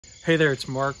Hey there, it's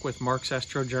Mark with Mark's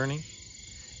Astro Journey,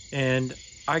 and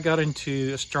I got into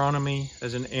astronomy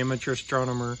as an amateur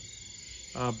astronomer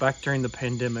back during the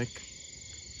pandemic,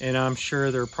 and I'm sure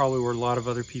there probably were a lot of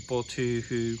other people too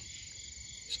who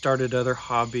started other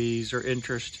hobbies or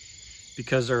interests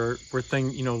because there were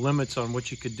limits on what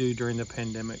you could do during the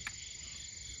pandemic.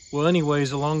 Well,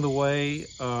 anyways, along the way,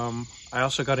 I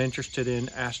also got interested in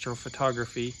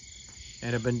astrophotography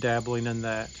and have been dabbling in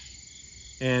that,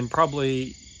 and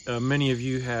probably many of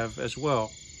you have as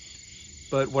well.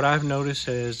 But what I've noticed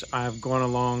as I've gone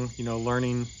along,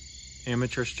 learning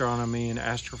amateur astronomy and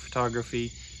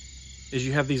astrophotography, is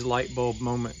you have these light bulb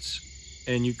moments,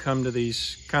 and you come to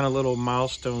these kind of little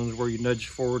milestones where you nudge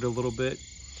forward a little bit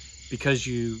because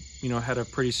you had a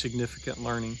pretty significant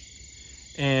learning.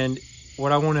 And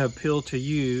what I want to appeal to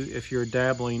you, if you're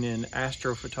dabbling in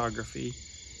astrophotography,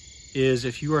 is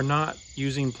if you are not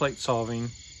using plate solving,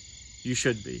 you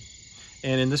should be.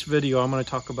 And in this video, I'm going to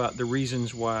talk about the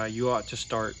reasons why you ought to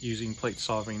start using plate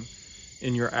solving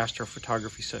in your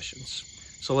astrophotography sessions.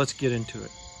 So let's get into it.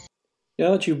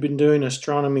 Now that you've been doing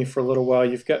astronomy for a little while,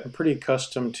 you've gotten pretty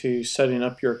accustomed to setting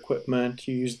up your equipment.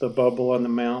 You use the bubble on the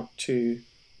mount to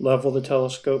level the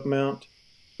telescope mount.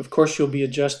 Of course, you'll be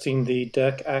adjusting the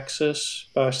deck axis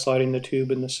by sliding the tube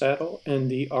in the saddle,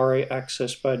 and the RA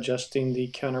axis by adjusting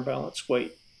the counterbalance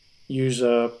weight. Use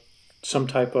some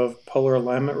type of polar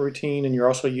alignment routine, and you're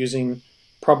also using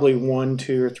probably 1,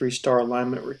 2, or 3 star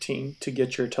alignment routine to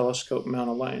get your telescope mount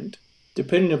aligned.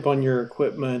 Depending upon your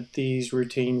equipment, these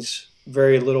routines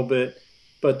vary a little bit,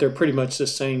 but they're pretty much the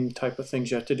same type of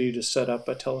things you have to do to set up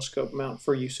a telescope mount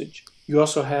for usage. You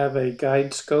also have a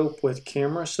guide scope with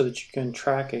camera so that you can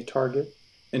track a target.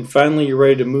 And finally, you're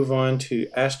ready to move on to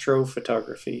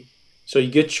astrophotography. So you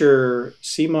get your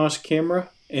CMOS camera,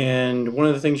 and one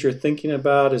of the things you're thinking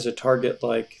about is a target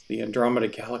like the Andromeda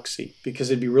Galaxy, because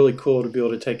it'd be really cool to be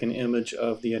able to take an image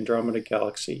of the Andromeda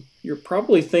Galaxy. You're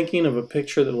probably thinking of a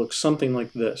picture that looks something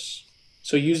like this.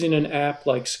 So using an app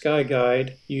like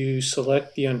SkyGuide, you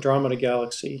select the Andromeda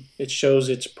Galaxy, it shows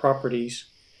its properties,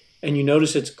 and you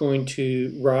notice it's going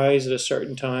to rise at a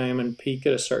certain time and peak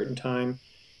at a certain time.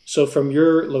 So from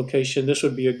your location, this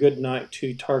would be a good night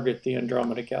to target the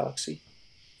Andromeda Galaxy.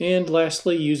 And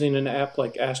lastly, using an app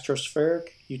like Astrospheric,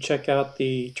 you check out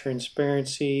the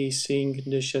transparency, seeing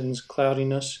conditions,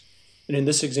 cloudiness, and in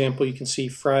this example you can see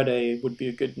Friday would be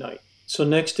a good night. So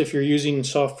next, if you're using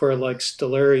software like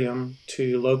Stellarium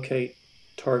to locate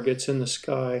targets in the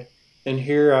sky, and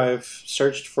here I've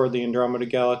searched for the Andromeda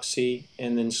Galaxy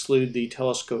and then slewed the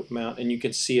telescope mount, and you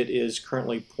can see it is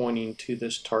currently pointing to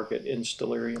this target in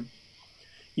Stellarium.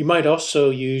 You might also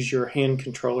use your hand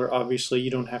controller. Obviously,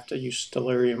 you don't have to use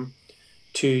Stellarium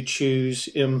to choose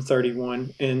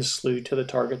M31 and slew to the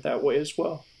target that way as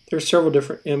well. There are several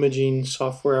different imaging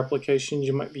software applications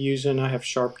you might be using. I have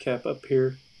SharpCap up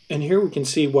here. And here we can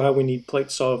see why we need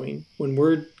plate solving. When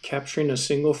we're capturing a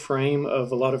single frame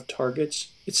of a lot of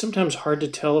targets, it's sometimes hard to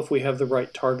tell if we have the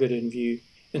right target in view.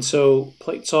 And so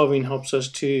plate solving helps us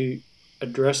to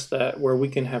address that, where we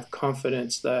can have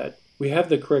confidence that we have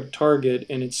the correct target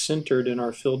and it's centered in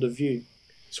our field of view.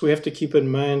 So we have to keep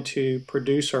in mind, to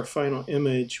produce our final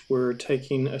image, we're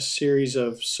taking a series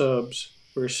of subs.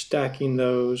 We're stacking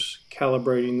those,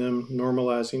 calibrating them,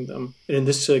 normalizing them. And in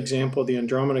this example, the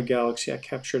Andromeda Galaxy, I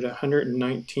captured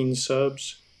 119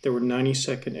 subs. There were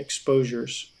 90-second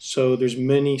exposures. So there's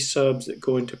many subs that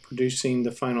go into producing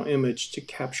the final image to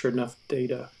capture enough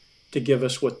data to give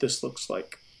us what this looks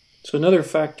like. So another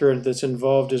factor that's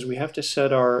involved is we have to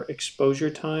set our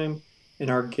exposure time and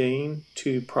our gain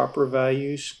to proper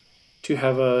values to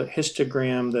have a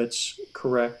histogram that's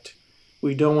correct.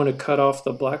 We don't want to cut off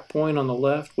the black point on the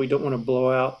left. We don't want to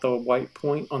blow out the white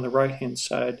point on the right-hand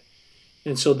side.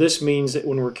 And so this means that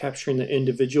when we're capturing the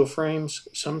individual frames,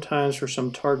 sometimes for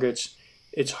some targets,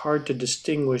 it's hard to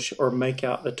distinguish or make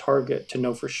out the target to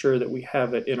know for sure that we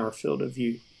have it in our field of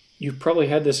view. You've probably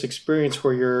had this experience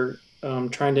where you're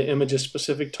trying to image a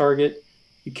specific target.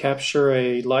 You capture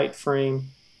a light frame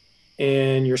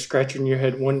and you're scratching your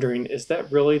head wondering, is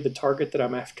that really the target that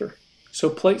I'm after? So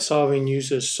plate solving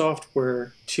uses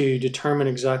software to determine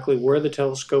exactly where the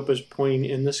telescope is pointing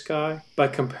in the sky by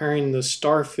comparing the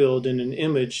star field in an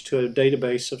image to a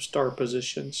database of star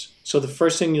positions. So the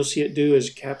first thing you'll see it do is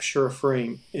capture a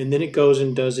frame, and then it goes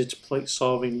and does its plate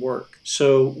solving work.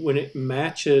 So when it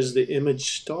matches the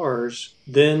image stars,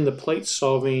 then the plate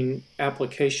solving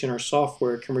application or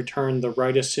software can return the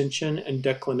right ascension and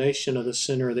declination of the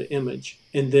center of the image.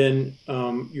 And then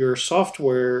your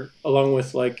software, along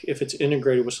with, like, if it's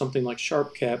integrated with something like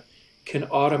SharpCap, can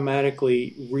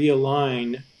automatically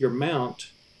realign your mount,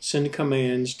 send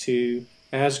commands to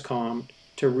ASCOM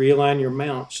to realign your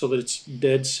mount so that it's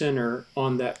dead center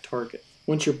on that target.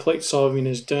 Once your plate solving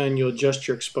is done, you'll adjust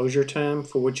your exposure time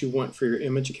for what you want for your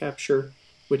image capture,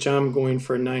 which I'm going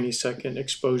for 90-second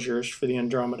exposures for the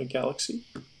Andromeda Galaxy.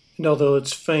 And although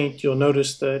it's faint, you'll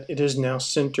notice that it is now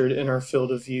centered in our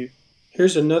field of view.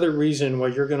 Here's another reason why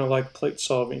you're going to like plate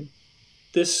solving.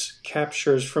 This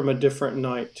captures from a different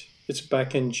night. It's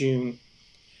back in June.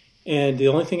 And the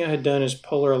only thing I had done is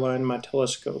polar align my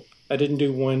telescope. I didn't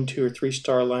do 1, 2, or 3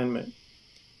 star alignment.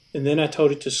 And then I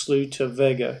told it to slew to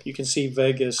Vega. You can see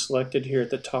Vega is selected here at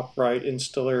the top right in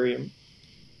Stellarium.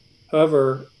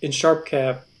 However, in Sharp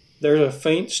Cap, there's a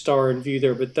faint star in view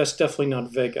there, but that's definitely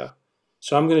not Vega.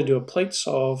 So I'm going to do a plate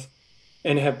solve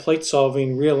and have plate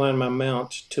solving realign my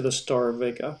mount to the star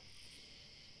Vega.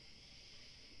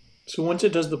 So once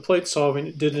it does the plate solving,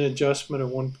 it did an adjustment of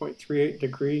 1.38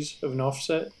 degrees of an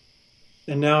offset.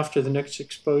 And now after the next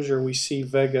exposure, we see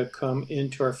Vega come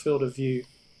into our field of view.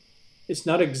 It's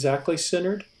not exactly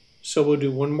centered, so we'll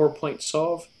do one more plate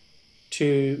solve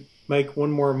to make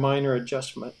one more minor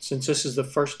adjustment, since this is the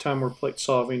first time we're plate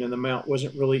solving and the mount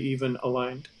wasn't really even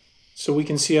aligned. So we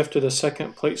can see after the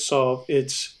second plate solve,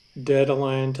 it's dead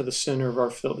aligned to the center of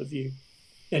our field of view.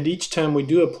 And each time we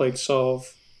do a plate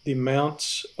solve, the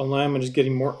mount's alignment is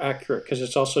getting more accurate because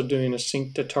it's also doing a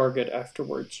sync to target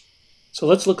afterwards. So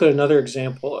let's look at another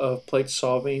example of plate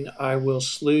solving. I will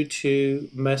slew to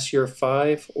Messier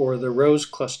 5 or the Rose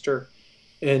cluster,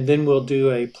 and then we'll do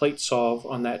a plate solve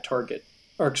on that target.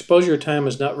 Our exposure time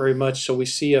is not very much, so we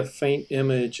see a faint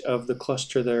image of the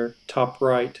cluster there, top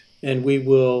right, and we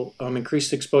will increase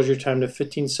the exposure time to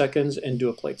 15 seconds and do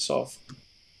a plate solve.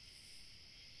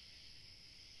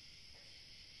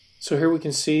 So here we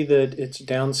can see that it's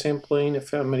downsampling. It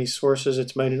found many sources.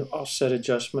 It's made an offset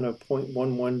adjustment of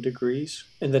 0.11 degrees.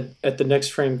 And then at the next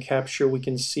frame capture, we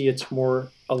can see it's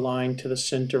more aligned to the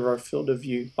center of our field of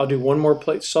view. I'll do one more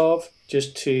plate solve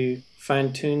just to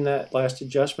fine-tune that last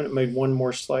adjustment. It made one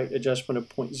more slight adjustment of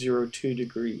 0.02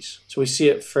 degrees. So we see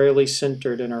it fairly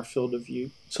centered in our field of view.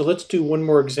 So let's do one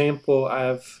more example.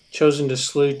 I've chosen to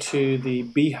slew to the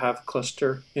Beehive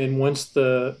cluster, and once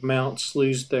the mount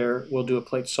slews there, we'll do a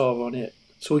plate solve on it.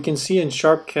 So we can see in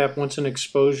Sharp Cap, once an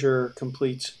exposure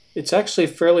completes, it's actually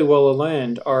fairly well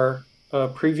aligned. Our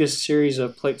previous series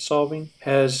of plate solving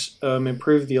has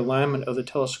improved the alignment of the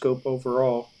telescope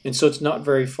overall, and so it's not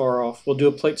very far off. We'll do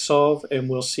a plate solve and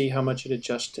we'll see how much it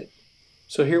adjusted.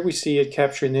 So here we see it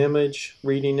capturing the image,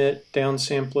 reading it,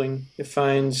 downsampling. It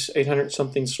finds 800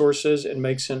 something sources and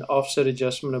makes an offset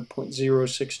adjustment of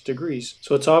 0.06 degrees.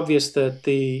 So it's obvious that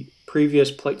the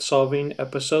previous plate solving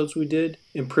episodes we did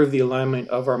improved the alignment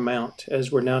of our mount,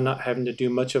 as we're now not having to do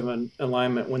much of an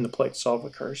alignment when the plate solve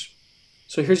occurs.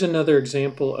 So here's another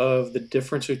example of the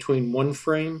difference between one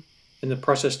frame and the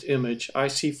processed image.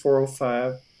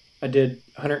 IC405, I did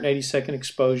 180-second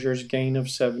exposures, gain of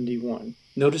 71.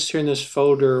 Notice here in this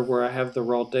folder where I have the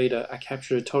raw data, I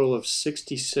captured a total of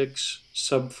 66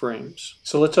 subframes.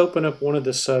 So let's open up one of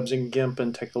the subs in GIMP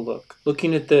and take a look.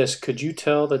 Looking at this, could you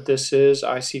tell that this is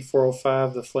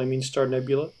IC405, the Flaming Star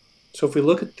Nebula? So if we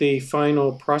look at the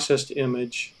final processed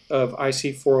image of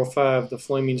IC405, the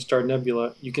Flaming Star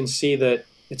Nebula, you can see that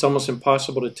it's almost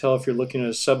impossible to tell if you're looking at a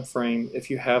subframe if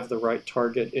you have the right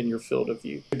target in your field of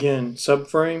view. Again,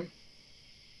 subframe,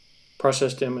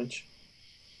 processed image.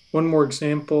 One more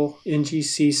example,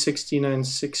 NGC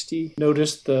 6960.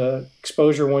 Notice the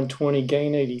exposure 120,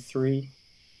 gain 83.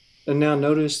 And now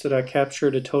notice that I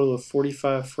captured a total of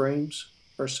 45 frames,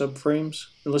 or subframes.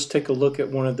 And let's take a look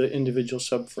at one of the individual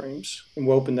subframes. And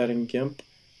we'll open that in GIMP.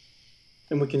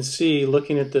 And we can see,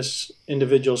 looking at this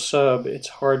individual sub, it's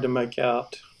hard to make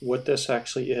out what this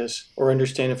actually is or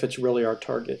understand if it's really our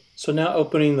target. So now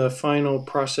opening the final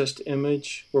processed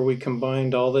image where we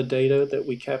combined all the data that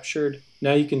we captured,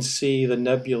 now you can see the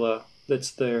nebula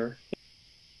that's there.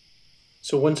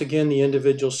 So once again, the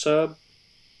individual sub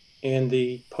and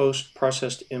the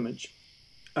post-processed image.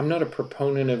 I'm not a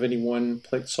proponent of any one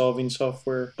plate solving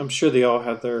software. I'm sure they all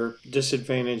have their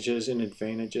disadvantages and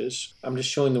advantages. I'm just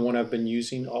showing the one I've been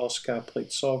using, All Sky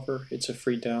Plate Solver. It's a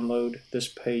free download. This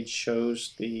page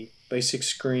shows the basic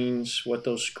screens, what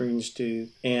those screens do,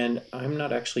 and I'm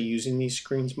not actually using these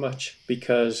screens much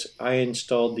because I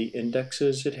installed the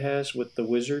indexes it has with the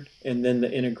wizard, and then the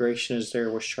integration is there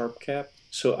with SharpCap.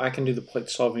 So I can do the plate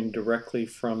solving directly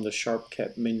from the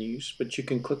SharpCap menus, but you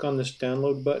can click on this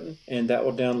download button and that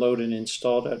will download an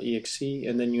install.exe,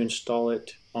 and then you install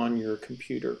it on your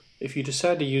computer. If you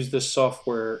decide to use this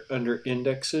software under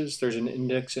indexes, there's an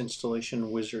index installation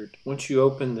wizard. Once you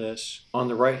open this, on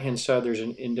the right hand side there's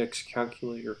an index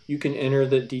calculator. You can enter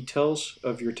the details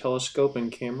of your telescope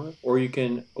and camera, or you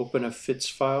can open a FITS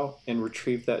file and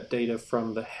retrieve that data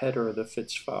from the header of the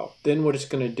FITS file. Then what it's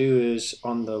going to do is,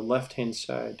 on the left hand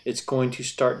side, it's going to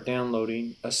start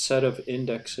downloading a set of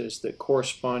indexes that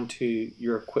correspond to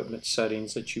your equipment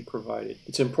settings that you provided.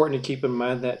 It's important to keep in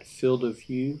mind that field of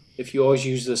view. If you always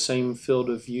use the same field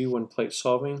of view when plate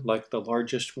solving, like the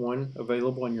largest one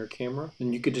available on your camera,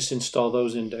 then you could just install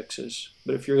those indexes.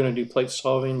 But if you're going to do plate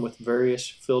solving with various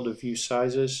field of view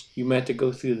sizes, you may have to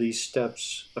go through these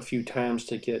steps a few times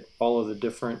to get all of the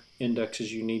different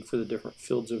indexes you need for the different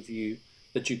fields of view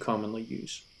that you commonly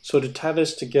use. So to tie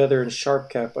this together in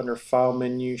SharpCap, under File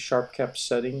menu, SharpCap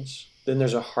Settings, then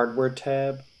there's a Hardware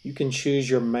tab. You can choose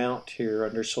your mount here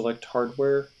under Select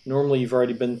Hardware. Normally you've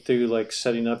already been through like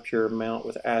setting up your mount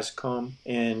with ASCOM,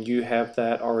 and you have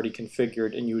that already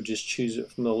configured, and you would just choose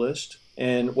it from the list.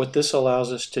 And what this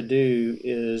allows us to do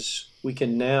is we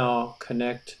can now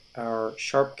connect our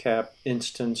SharpCap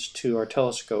instance to our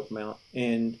telescope mount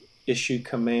and issue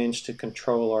commands to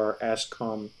control our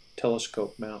ASCOM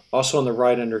telescope mount. Also on the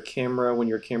right under camera, when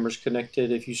your camera's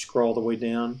connected, if you scroll all the way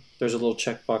down, there's a little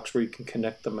checkbox where you can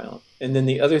connect the mount. And then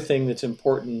the other thing that's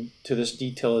important to this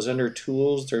detail is under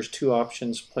tools, there's two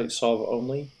options: plate solve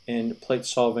only and plate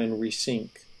solve and resync.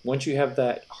 Once you have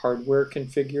that hardware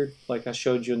configured, like I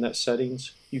showed you in that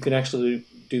settings, you can actually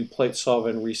do plate solve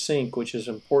and resync, which is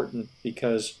important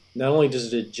because not only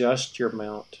does it adjust your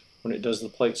mount when it does the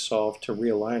plate solve to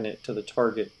realign it to the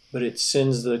target, but it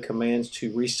sends the commands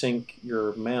to resync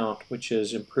your mount, which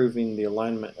is improving the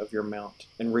alignment of your mount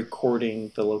and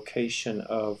recording the location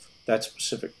of that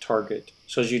specific target.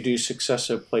 So as you do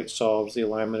successive plate solves, the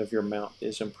alignment of your mount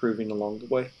is improving along the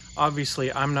way.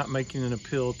 Obviously, I'm not making an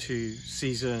appeal to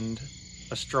seasoned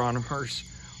astronomers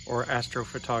or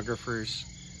astrophotographers.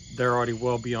 They're already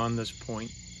well beyond this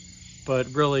point. But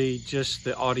really, just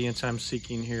the audience I'm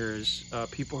seeking here is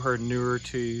people who are newer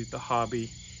to the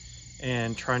hobby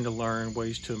and trying to learn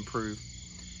ways to improve.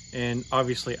 And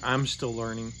obviously I'm still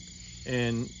learning,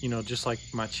 and you know, just like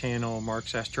my channel,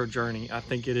 Mark's Astro Journey, I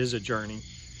think it is a journey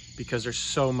because there's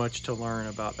so much to learn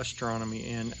about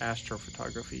astronomy and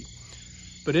astrophotography.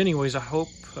 But anyways, I hope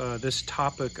this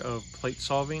topic of plate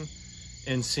solving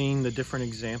and seeing the different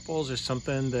examples is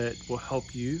something that will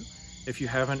help you if you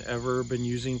haven't ever been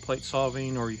using plate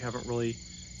solving, or you haven't really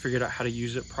figured out how to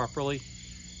use it properly,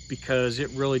 because it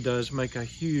really does make a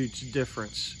huge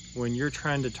difference when you're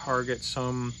trying to target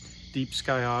some deep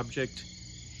sky object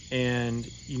and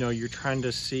you know you're trying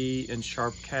to see in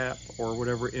SharpCap or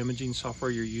whatever imaging software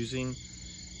you're using.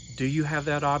 Do you have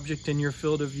that object in your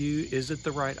field of view? Is it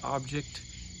the right object?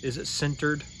 Is it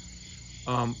centered?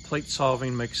 Plate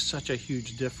solving makes such a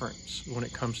huge difference when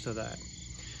it comes to that.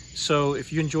 So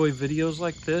if you enjoy videos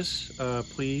like this,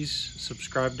 please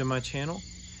subscribe to my channel.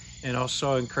 And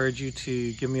also I encourage you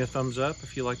to give me a thumbs up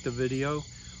if you like the video,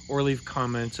 or leave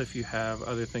comments if you have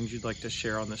other things you'd like to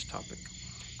share on this topic.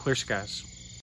 Clear skies.